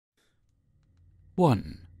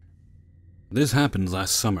1. This happened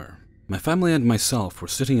last summer. My family and myself were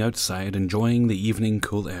sitting outside enjoying the evening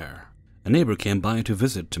cool air. A neighbor came by to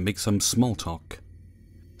visit to make some small talk.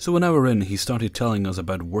 So an hour in, he started telling us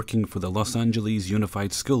about working for the Los Angeles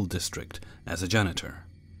Unified School District as a janitor.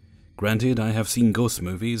 Granted, I have seen ghost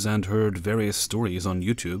movies and heard various stories on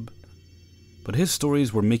YouTube, but his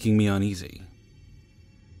stories were making me uneasy.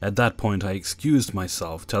 At that point, I excused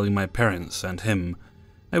myself, telling my parents and him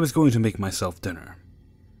I was going to make myself dinner.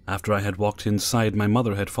 After I had walked inside, my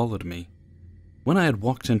mother had followed me. When I had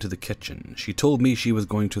walked into the kitchen, she told me she was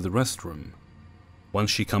going to the restroom. Once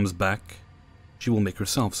she comes back, she will make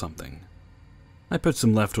herself something. I put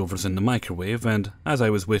some leftovers in the microwave, and as I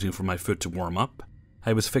was waiting for my food to warm up,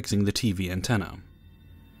 I was fixing the TV antenna.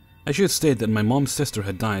 I should state that my mom's sister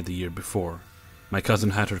had died the year before. My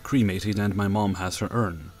cousin had her cremated and my mom has her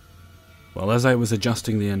urn. Well, as I was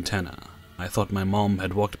adjusting the antenna, I thought my mom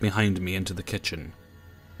had walked behind me into the kitchen.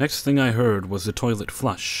 Next thing I heard was the toilet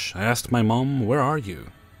flush. I asked my mom, "Where are you?"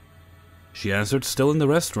 She answered, "Still in the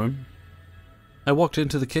restroom." I walked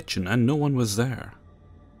into the kitchen and no one was there.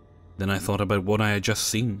 Then I thought about what I had just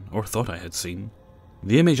seen, or thought I had seen.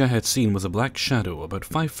 The image I had seen was a black shadow about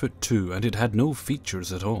 5'2", and it had no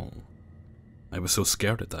features at all. I was so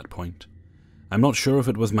scared at that point. I'm not sure if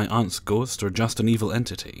it was my aunt's ghost or just an evil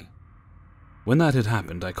entity. When that had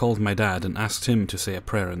happened, I called my dad and asked him to say a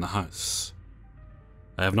prayer in the house.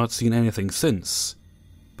 I have not seen anything since,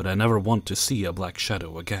 but I never want to see a black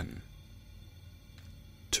shadow again.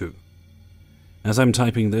 2. As I'm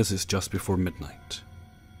typing this, it's just before midnight.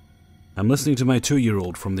 I'm listening to my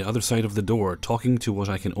 2-year-old from the other side of the door talking to what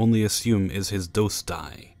I can only assume is his ghost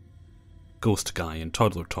guy in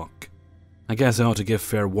toddler talk. I guess I ought to give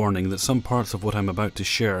fair warning that some parts of what I'm about to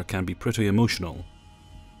share can be pretty emotional.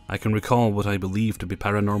 I can recall what I believe to be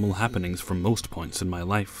paranormal happenings from most points in my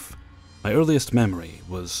life. My earliest memory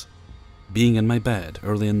was being in my bed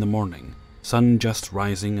early in the morning, sun just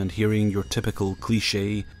rising, and hearing your typical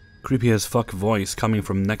cliché, creepy as fuck voice coming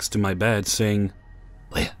from next to my bed saying,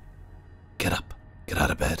 "Leah, get up, get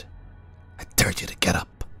out of bed. I dare you to get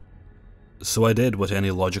up." So I did what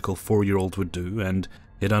any logical 4-year-old would do and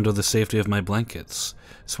hid under the safety of my blankets,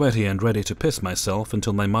 sweaty and ready to piss myself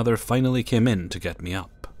until my mother finally came in to get me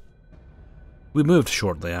up. We moved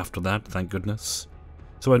shortly after that, thank goodness,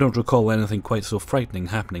 so I don't recall anything quite so frightening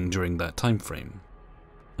happening during that time frame.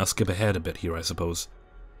 I'll skip ahead a bit here, I suppose.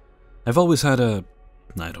 I've always had a,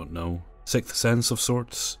 I don't know, sixth sense of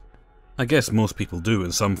sorts. I guess most people do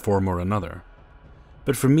in some form or another.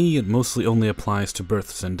 But for me, it mostly only applies to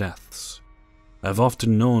births and deaths. I've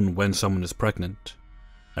often known when someone is pregnant.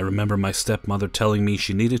 I remember my stepmother telling me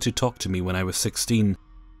she needed to talk to me when I was 16,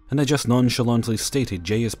 and I just nonchalantly stated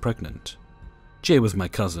Jay is pregnant. Jay was my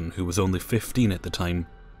cousin, who was only 15 at the time.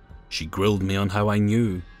 She grilled me on how I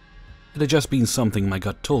knew. It had just been something my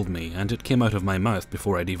gut told me, and it came out of my mouth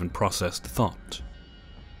before I'd even processed the thought.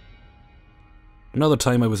 Another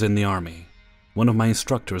time I was in the army. One of my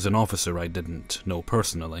instructors, an officer I didn't know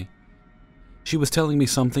personally. She was telling me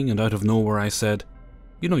something, and out of nowhere I said,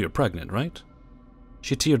 "You know you're pregnant, right?"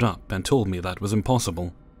 She teared up and told me that was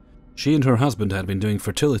impossible. She and her husband had been doing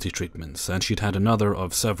fertility treatments, and she'd had another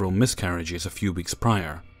of several miscarriages a few weeks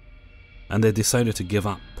prior, and they decided to give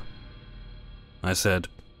up. I said,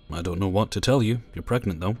 "I don't know what to tell you, you're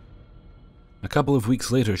pregnant though." A couple of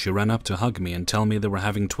weeks later she ran up to hug me and tell me they were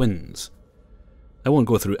having twins. I won't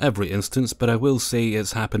go through every instance, but I will say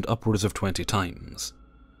it's happened upwards of 20 times.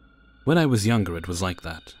 When I was younger it was like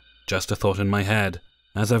that, just a thought in my head.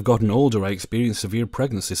 As I've gotten older I experience severe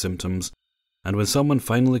pregnancy symptoms, and when someone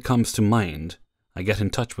finally comes to mind, I get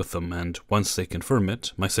in touch with them, and once they confirm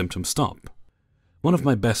it, my symptoms stop. One of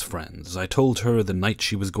my best friends, I told her the night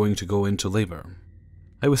she was going to go into labor.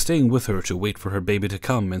 I was staying with her to wait for her baby to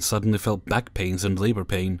come and suddenly felt back pains and labor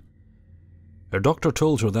pain. Her doctor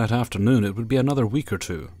told her that afternoon it would be another week or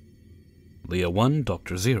 2. Leah 1,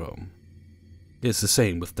 Doctor 0. It's the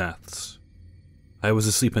same with deaths. I was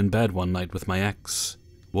asleep in bed one night with my ex.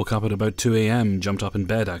 Woke up at about 2 a.m, jumped up in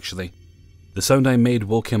bed actually. The sound I made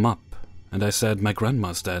woke him up, and I said, "My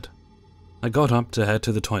grandma's dead." I got up to head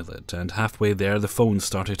to the toilet, and halfway there the phone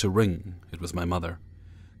started to ring. It was my mother,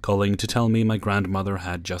 calling to tell me my grandmother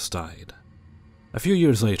had just died. A few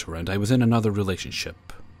years later, and I was in another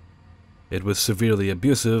relationship. It was severely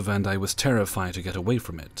abusive, and I was terrified to get away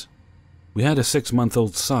from it. We had a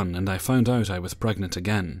 6-month-old son, and I found out I was pregnant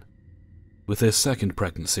again. With this second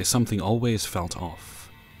pregnancy, something always felt off.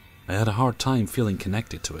 I had a hard time feeling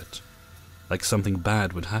connected to it, like something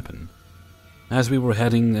bad would happen. As we were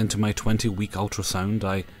heading into my 20-week ultrasound,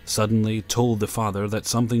 I suddenly told the father that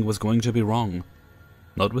something was going to be wrong.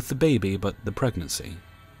 Not with the baby, but the pregnancy.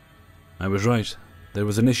 I was right. There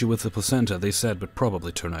was an issue with the placenta, they said, would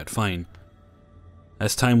probably turn out fine.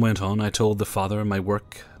 As time went on, I told the father, my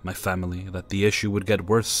work, my family, that the issue would get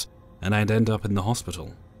worse and I'd end up in the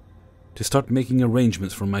hospital. To start making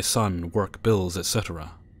arrangements for my son, work, bills,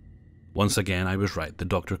 etc. Once again, I was right. The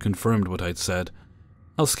doctor confirmed what I'd said.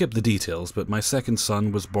 I'll skip the details, but my second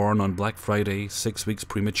son was born on Black Friday, 6 weeks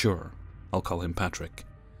premature. I'll call him Patrick.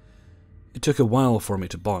 It took a while for me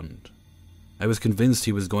to bond. I was convinced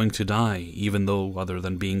he was going to die, even though, other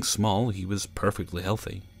than being small, he was perfectly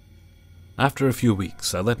healthy. After a few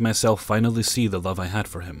weeks, I let myself finally see the love I had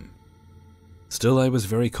for him. Still, I was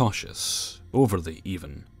very cautious, overly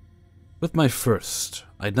even. With my first,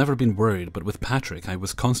 I'd never been worried, but with Patrick, I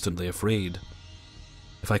was constantly afraid.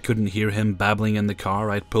 If I couldn't hear him babbling in the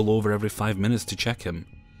car, I'd pull over every 5 minutes to check him.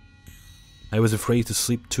 I was afraid to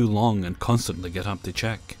sleep too long and constantly get up to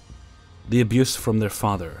check. The abuse from their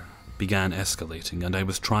father began escalating, and I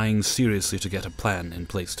was trying seriously to get a plan in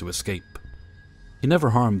place to escape. He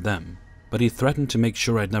never harmed them, but he threatened to make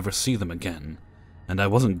sure I'd never see them again, and I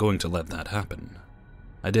wasn't going to let that happen.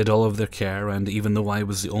 I did all of their care, and even though I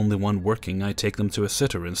was the only one working, I'd take them to a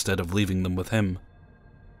sitter instead of leaving them with him.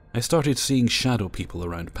 I started seeing shadow people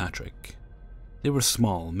around Patrick. They were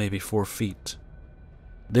small, maybe 4 feet.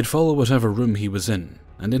 They'd follow whatever room he was in,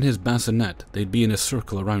 and in his bassinet they'd be in a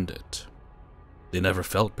circle around it. They never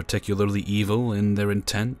felt particularly evil in their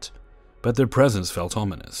intent, but their presence felt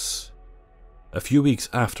ominous. A few weeks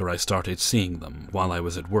after I started seeing them, while I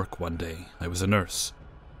was at work one day, I was a nurse.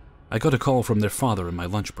 I got a call from their father in my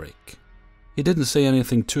lunch break. He didn't say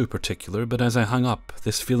anything too particular, but as I hung up,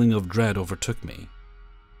 this feeling of dread overtook me.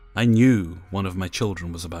 I knew one of my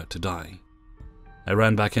children was about to die. I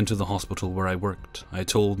ran back into the hospital where I worked. I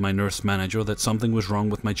told my nurse manager that something was wrong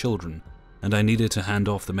with my children, and I needed to hand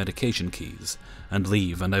off the medication keys and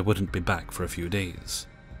leave, and I wouldn't be back for a few days.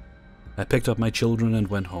 I picked up my children and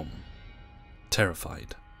went home.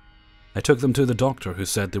 Terrified. I took them to the doctor, who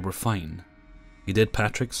said they were fine. He did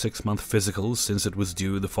Patrick's 6-month physicals since it was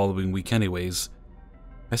due the following week anyways.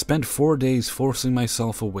 I spent 4 days forcing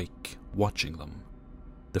myself awake, watching them.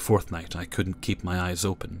 The 4th night I couldn't keep my eyes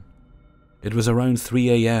open. It was around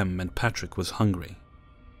 3 a.m. and Patrick was hungry.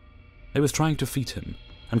 I was trying to feed him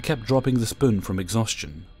and kept dropping the spoon from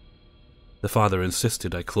exhaustion. The father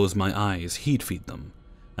insisted I close my eyes, he'd feed them,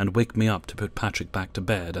 and wake me up to put Patrick back to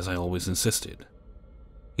bed as I always insisted.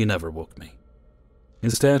 He never woke me.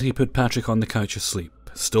 Instead, he put Patrick on the couch asleep,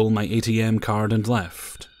 stole my ATM card and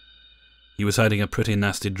left. He was hiding a pretty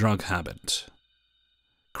nasty drug habit.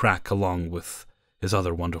 Crack along with his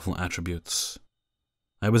other wonderful attributes.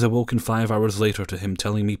 I was awoken 5 hours later to him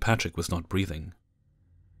telling me Patrick was not breathing.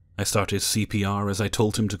 I started CPR as I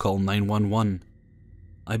told him to call 911.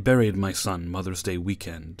 I buried my son Mother's Day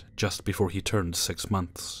weekend, just before he turned 6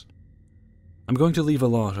 months. I'm going to leave a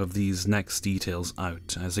lot of these next details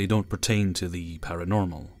out, as they don't pertain to the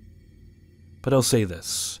paranormal. But I'll say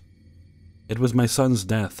this. It was my son's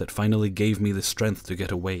death that finally gave me the strength to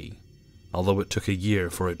get away, although it took a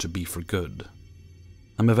year for it to be for good.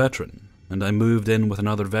 I'm a veteran, and I moved in with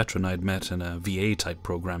another veteran I'd met in a VA-type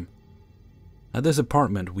program. At this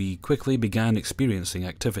apartment, we quickly began experiencing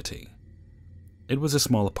activity. It was a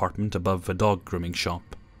small apartment above a dog grooming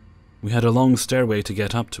shop. We had a long stairway to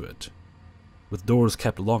get up to it, with doors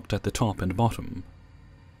kept locked at the top and bottom.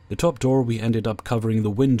 The top door we ended up covering the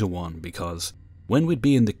window on because when we'd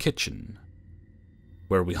be in the kitchen,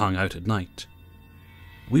 where we hung out at night,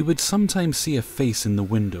 we would sometimes see a face in the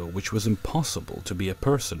window which was impossible to be a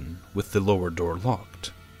person with the lower door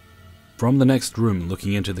locked. From the next room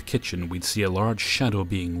looking into the kitchen, we'd see a large shadow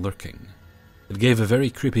being lurking. It gave a very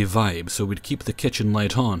creepy vibe, so we'd keep the kitchen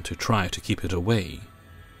light on to try to keep it away.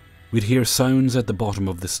 We'd hear sounds at the bottom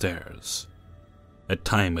of the stairs. At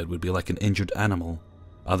times it would be like an injured animal,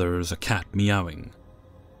 others a cat meowing,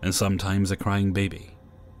 and sometimes a crying baby.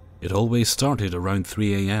 It always started around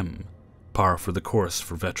 3 a.m., par for the course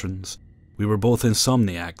for veterans. We were both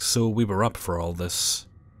insomniacs, so we were up for all this.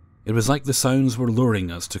 It was like the sounds were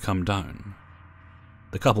luring us to come down.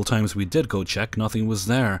 The couple times we did go check, nothing was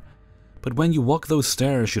there, but when you walk those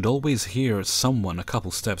stairs, you'd always hear someone a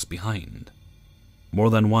couple steps behind.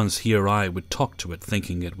 More than once he or I would talk to it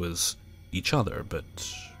thinking it was each other,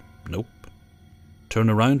 but nope. Turn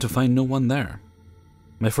around to find no one there.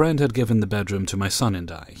 My friend had given the bedroom to my son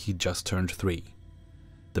and I. He'd just turned 3.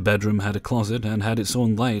 The bedroom had a closet and had its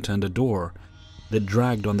own light and a door that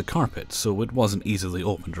dragged on the carpet, so it wasn't easily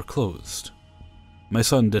opened or closed. My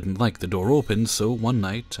son didn't like the door open, so one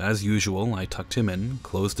night, as usual, I tucked him in,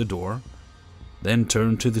 closed the door, then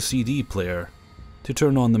turned to the CD player to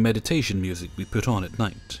turn on the meditation music we put on at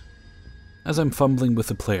night. As I'm fumbling with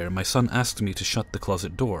the player, my son asked me to shut the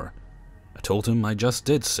closet door. I told him I just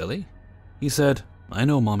did, silly. He said, "I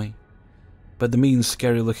know, Mommy." But the mean,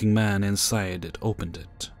 scary-looking man inside it opened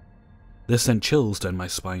it. This sent chills down my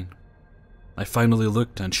spine. I finally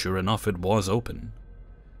looked, and sure enough, it was open.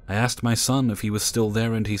 I asked my son if he was still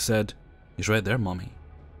there, and he said, "He's right there, Mommy.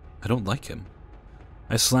 I don't like him."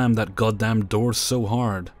 I slammed that goddamn door so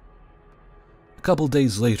hard. A couple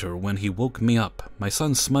days later, when he woke me up, my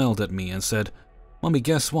son smiled at me and said, "Mommy,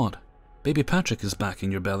 guess what? Baby Patrick is back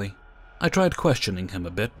in your belly." I tried questioning him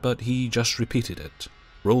a bit, but he just repeated it,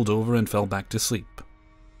 rolled over and fell back to sleep.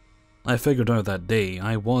 I figured out that day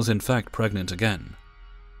I was in fact pregnant again.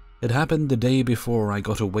 It happened the day before I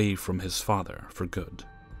got away from his father for good.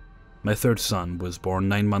 My third son was born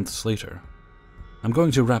 9 months later. I'm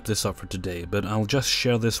going to wrap this up for today, but I'll just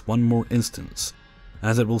share this one more instance,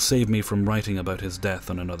 as it will save me from writing about his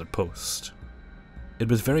death on another post. It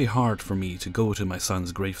was very hard for me to go to my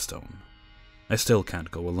son's gravestone. I still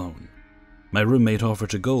can't go alone. My roommate offered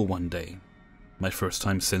to go one day, my first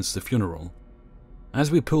time since the funeral.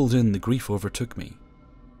 As we pulled in, the grief overtook me.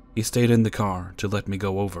 He stayed in the car to let me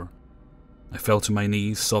go over. I fell to my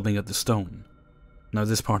knees, sobbing at the stone. Now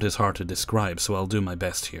this part is hard to describe, so I'll do my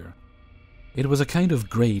best here. It was a kind of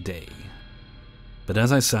grey day. But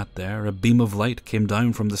as I sat there, a beam of light came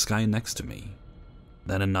down from the sky next to me.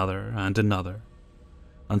 Then another and another,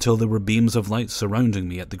 until there were beams of light surrounding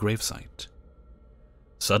me at the gravesite.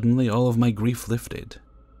 Suddenly all of my grief lifted.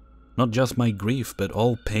 Not just my grief, but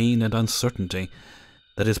all pain and uncertainty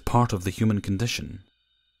that is part of the human condition.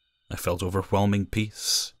 I felt overwhelming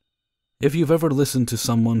peace. If you've ever listened to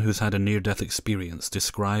someone who's had a near-death experience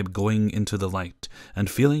describe going into the light and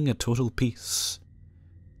feeling a total peace,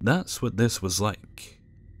 that's what this was like.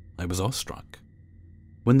 I was awestruck.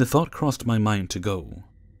 When the thought crossed my mind to go,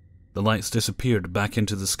 the lights disappeared back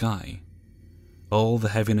into the sky. All the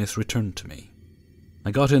heaviness returned to me.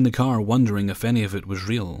 I got in the car wondering if any of it was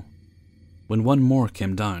real, when one more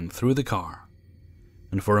came down through the car,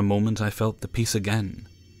 and for a moment I felt the peace again,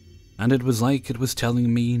 and it was like it was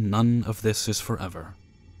telling me none of this is forever.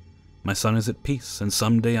 My son is at peace, and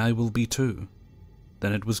someday I will be too.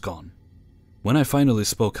 Then it was gone. When I finally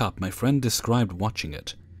spoke up, my friend described watching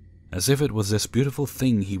it as if it was this beautiful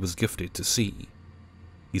thing he was gifted to see.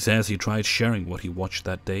 He says he tried sharing what he watched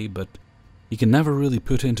that day, but he can never really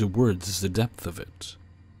put into words the depth of it.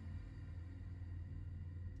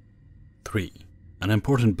 3. An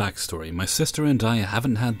important backstory. My sister and I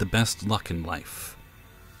haven't had the best luck in life.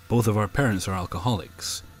 Both of our parents are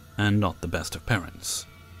alcoholics, and not the best of parents.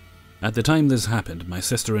 At the time this happened, my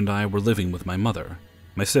sister and I were living with my mother.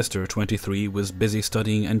 My sister, 23, was busy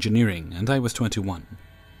studying engineering, and I was 21.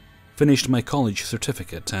 Finished my college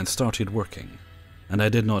certificate and started working, and I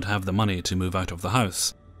did not have the money to move out of the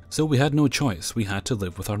house, so we had no choice. We had to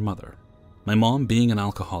live with our mother. My mom, being an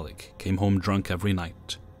alcoholic, came home drunk every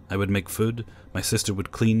night. I would make food, my sister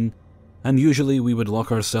would clean, and usually we would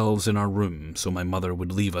lock ourselves in our room so my mother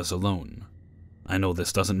would leave us alone. I know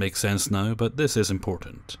this doesn't make sense now, but this is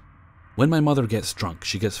important. When my mother gets drunk,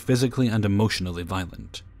 she gets physically and emotionally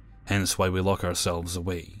violent, hence why we lock ourselves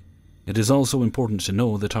away. It is also important to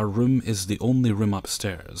know that our room is the only room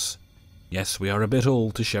upstairs. Yes, we are a bit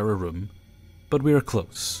old to share a room, but we are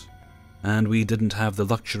close, and we didn't have the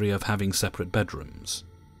luxury of having separate bedrooms.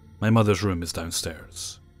 My mother's room is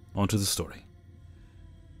downstairs. On to the story.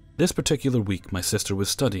 This particular week, my sister was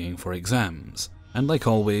studying for exams, and like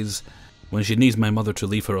always, when she needs my mother to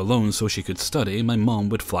leave her alone so she could study, my mom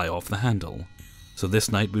would fly off the handle. So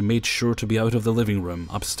this night we made sure to be out of the living room,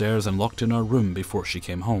 upstairs, and locked in our room before she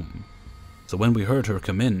came home. So when we heard her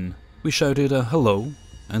come in, we shouted a hello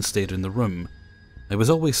and stayed in the room. I was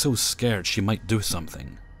always so scared she might do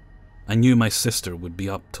something. I knew my sister would be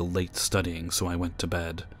up till late studying, so I went to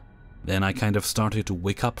bed. Then I kind of started to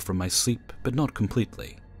wake up from my sleep, but not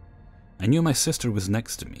completely. I knew my sister was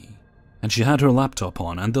next to me, and she had her laptop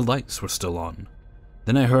on and the lights were still on.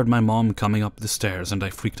 Then I heard my mom coming up the stairs and I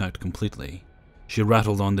freaked out completely. She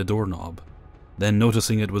rattled on the doorknob. Then,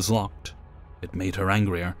 noticing it was locked, it made her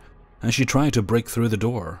angrier, and she tried to break through the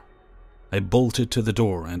door. I bolted to the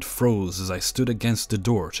door and froze as I stood against the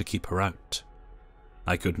door to keep her out.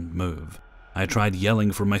 I couldn't move. I tried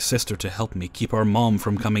yelling for my sister to help me keep our mom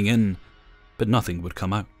from coming in, but nothing would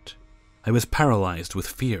come out. I was paralyzed with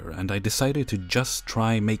fear, and I decided to just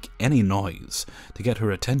try make any noise to get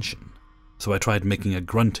her attention. So I tried making a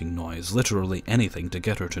grunting noise, literally anything to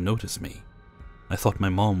get her to notice me. I thought my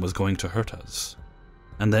mom was going to hurt us.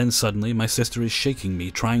 And then suddenly my sister is shaking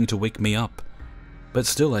me, trying to wake me up. But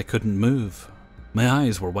still I couldn't move. My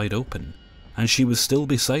eyes were wide open. and she was still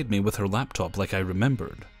beside me with her laptop like I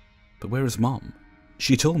remembered. But where is Mom?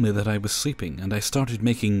 She told me that I was sleeping, and I started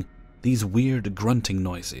making these weird grunting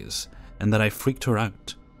noises, and that I freaked her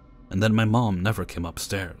out, and then my mom never came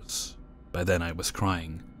upstairs. By then I was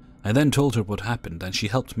crying. I then told her what happened, and she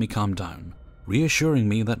helped me calm down, reassuring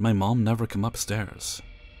me that my mom never came upstairs.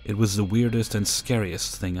 It was the weirdest and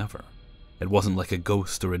scariest thing ever. It wasn't like a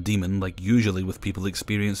ghost or a demon like usually with people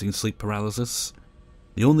experiencing sleep paralysis.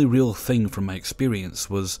 The only real thing from my experience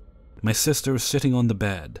was my sister sitting on the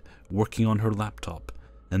bed, working on her laptop,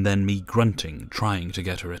 and then me grunting, trying to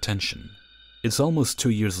get her attention. It's almost 2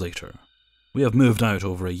 years later. We have moved out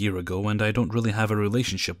over a year ago, and I don't really have a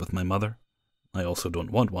relationship with my mother. I also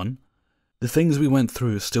don't want one. The things we went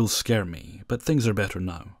through still scare me, but things are better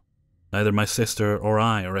now. Neither my sister or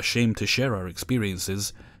I are ashamed to share our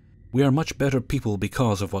experiences. We are much better people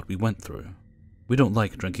because of what we went through. We don't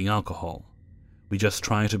like drinking alcohol. We just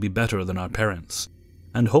try to be better than our parents,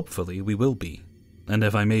 and hopefully we will be. And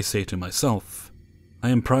if I may say to myself, I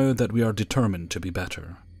am proud that we are determined to be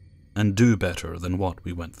better, and do better than what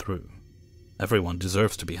we went through. Everyone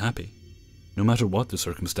deserves to be happy, no matter what the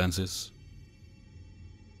circumstances.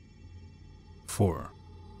 4.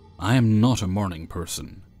 I am not a morning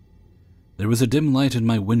person. There was a dim light in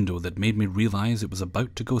my window that made me realize it was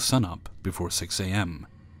about to go sunup before 6 a.m.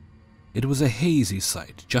 It was a hazy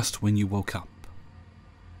sight just when you woke up.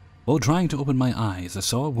 While trying to open my eyes, I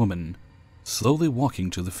saw a woman slowly walking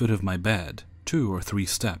to the foot of my bed, 2 or 3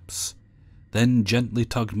 steps, then gently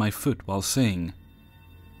tugged my foot while saying,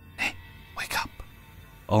 "Hey, wake up,"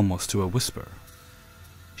 almost to a whisper.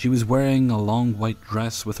 She was wearing a long white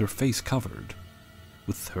dress with her face covered,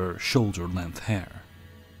 with her shoulder-length hair.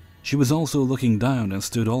 She was also looking down and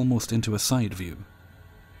stood almost into a side view.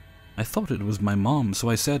 I thought it was my mom, so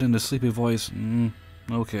I said in a sleepy voice,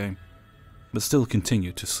 okay, but still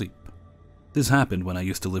continued to sleep. This happened when I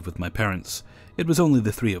used to live with my parents. It was only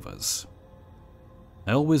the 3 of us.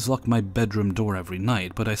 I always locked my bedroom door every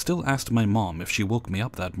night, but I still asked my mom if she woke me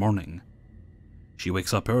up that morning. She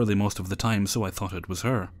wakes up early most of the time, so I thought it was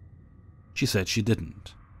her. She said she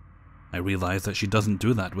didn't. I realized that she doesn't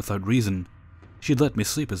do that without reason. She'd let me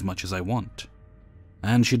sleep as much as I want.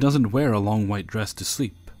 And she doesn't wear a long white dress to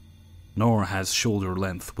sleep, nor has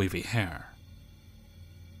shoulder-length wavy hair.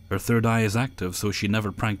 Her third eye is active, so she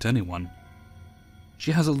never pranked anyone.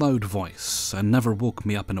 She has a loud voice and never woke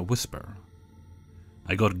me up in a whisper.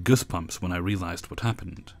 I got goosebumps when I realized what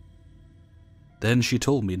happened. Then she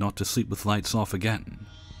told me not to sleep with lights off again.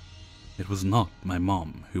 It was not my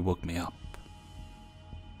mom who woke me up.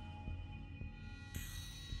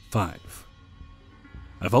 5.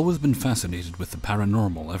 I've always been fascinated with the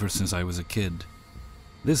paranormal ever since I was a kid.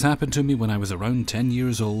 This happened to me when I was around 10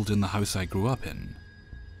 years old in the house I grew up in,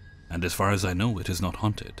 and as far as I know, it is not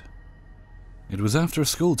haunted. It was after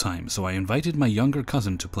school time, so I invited my younger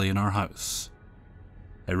cousin to play in our house.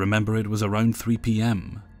 I remember it was around 3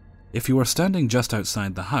 p.m. If you are standing just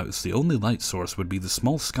outside the house, the only light source would be the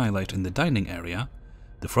small skylight in the dining area,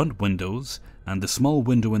 the front windows, and the small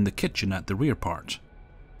window in the kitchen at the rear part.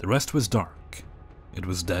 The rest was dark. It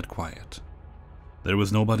was dead quiet. There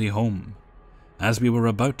was nobody home. As we were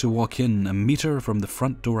about to walk in, a meter from the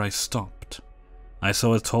front door, I stopped. I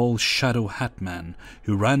saw a tall shadow hat man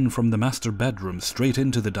who ran from the master bedroom straight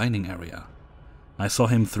into the dining area. I saw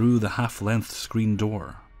him through the half-length screen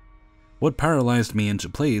door. What paralyzed me into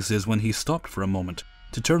place is when he stopped for a moment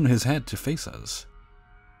to turn his head to face us.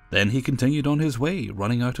 Then he continued on his way,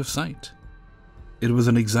 running out of sight. It was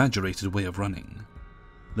an exaggerated way of running.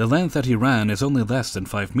 The length that he ran is only less than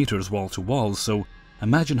 5 meters wall to wall, so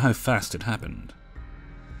imagine how fast it happened.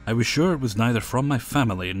 I was sure it was neither from my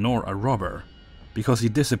family nor a robber, because he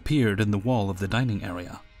disappeared in the wall of the dining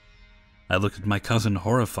area. I looked at my cousin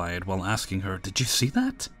horrified while asking her, "Did you see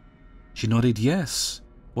that?" She nodded yes.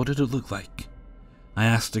 What did it look like? I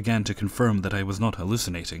asked again to confirm that I was not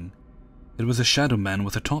hallucinating. It was a shadow man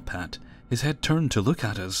with a top hat, his head turned to look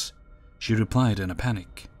at us. She replied in a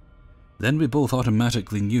panic. Then we both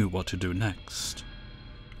automatically knew what to do next.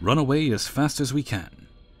 Run away as fast as we can.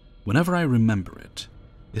 Whenever I remember it,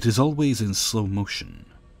 it is always in slow motion.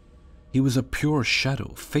 He was a pure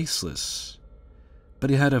shadow, faceless, but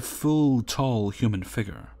he had a full, tall human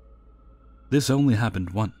figure. This only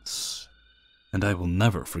happened once, and I will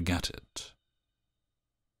never forget it.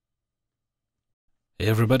 Hey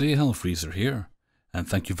everybody, Hellfreezer here, and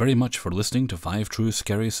thank you very much for listening to 5 True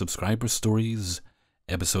Scary Subscriber Stories,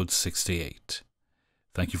 Episode 68.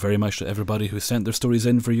 Thank you very much to everybody who sent their stories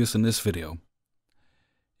in for use in this video.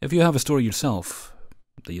 If you have a story yourself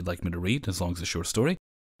that you'd like me to read, as long as it's a short story,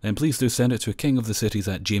 then please do send it to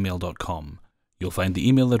kingofthecities@gmail.com. You'll find the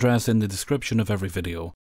email address in the description of every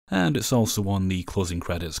video, and it's also on the closing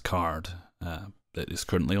credits card that is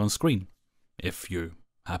currently on screen. If you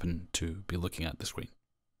happen to be looking at the screen,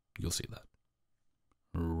 you'll see that.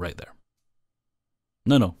 Right there.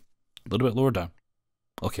 No, a little bit lower down.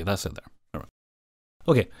 Okay, that's it there. All right.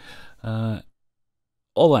 Okay.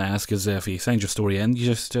 All I ask is if you send your story in,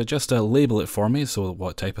 you just label it for me, so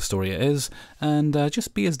what type of story it is, and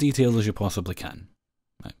just be as detailed as you possibly can.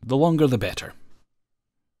 The longer the better.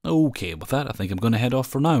 Okay, with that, I think I'm going to head off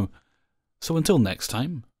for now. So until next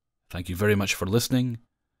time, thank you very much for listening,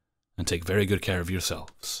 and take very good care of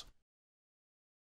yourselves.